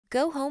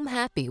Go home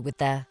happy with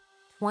the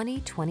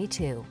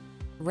 2022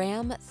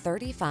 Ram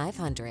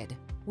 3500.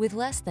 With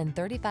less than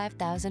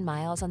 35,000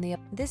 miles on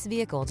this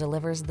vehicle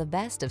delivers the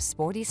best of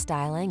sporty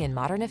styling and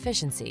modern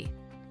efficiency.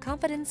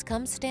 Confidence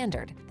comes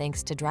standard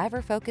thanks to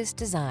driver-focused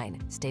design,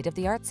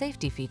 state-of-the-art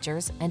safety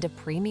features, and a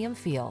premium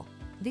feel.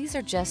 These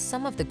are just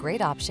some of the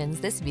great options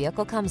this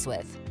vehicle comes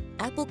with: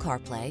 Apple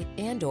CarPlay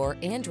and/or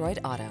Android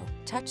Auto,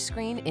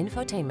 touchscreen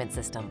infotainment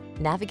system,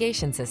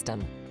 navigation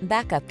system,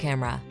 backup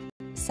camera,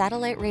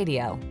 satellite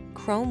radio,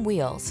 chrome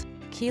wheels,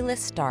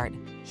 keyless start,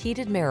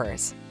 heated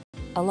mirrors,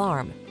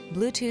 alarm,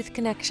 Bluetooth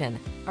connection.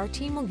 Our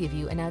team will give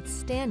you an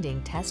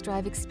outstanding test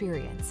drive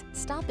experience.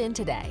 Stop in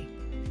today.